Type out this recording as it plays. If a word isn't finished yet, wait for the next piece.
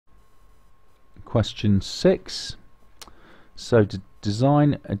question 6. So to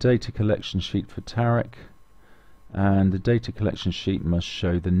design a data collection sheet for Tarek, and the data collection sheet must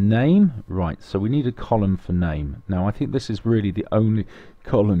show the name. Right, so we need a column for name. Now I think this is really the only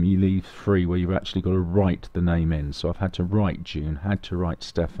column you leave free where you've actually got to write the name in. So I've had to write June, had to write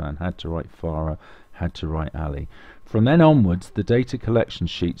Stefan, had to write Farah, had to write Ali. From then onwards, the data collection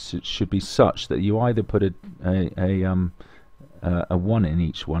sheets should be such that you either put a 1 in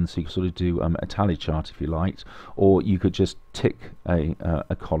each one, so you can sort of do a tally chart if you liked, or you could just tick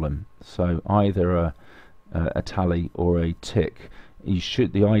a column. So either a tally or a tick.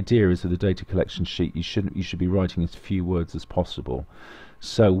 The idea is that the data collection sheet you should be writing as few words as possible.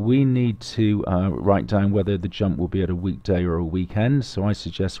 So we need to write down whether the jump will be at a weekday or a weekend. So I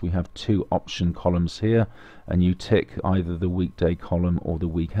suggest we have 2 option columns here, and you tick either the weekday column or the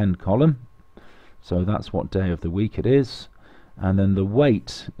weekend column. So that's what day of the week it is. And then the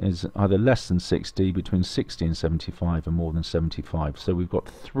weight is either less than 60, between 60 and 75, and more than 75. So we've got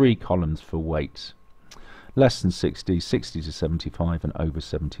 3 columns for weight: less than 60, 60 to 75, and over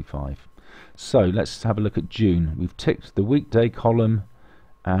 75. So let's have a look at June. We've ticked the weekday column,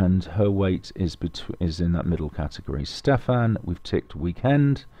 and her weight is in that middle category. Stefan, we've ticked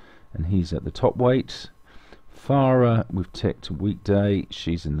weekend, and he's at the top weight. Farah, we've ticked weekday,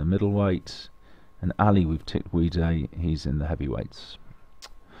 she's in the middle weight. And Ali, we've ticked weekday, he's in the heavyweights.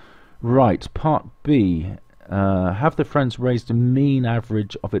 Right, part B. Have the friends raised a mean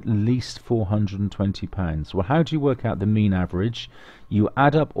average of at least £420? Well, how do you work out the mean average? You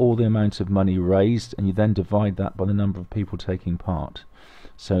add up all the amount of money raised, and you then divide that by the number of people taking part.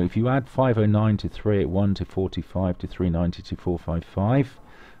 So if you add 509 to 381 to 45 to 390 to 455,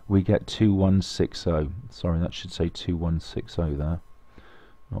 we get 2160. Sorry, that should say 2160 there.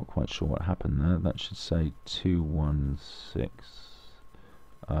 Not quite sure what happened there. That should say 2160.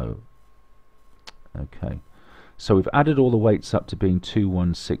 Okay. So we've added all the weights up to being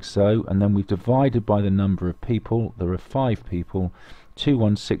 2160, and then we've divided by the number of people. There are 5 people.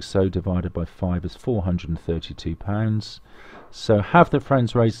 2160 divided by 5 is £432. So have the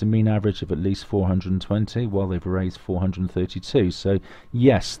friends raised a mean average of at least 420? Well, they've raised 432. So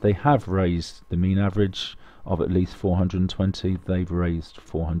yes, they have raised the mean average of at least 420. They've raised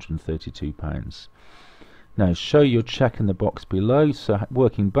 £432. Now show your check in the box below. So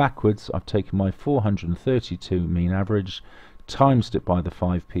working backwards, I've taken my 432 mean average, timesed it by the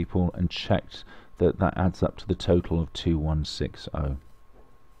 5 people, and checked that that adds up to the total of 2160.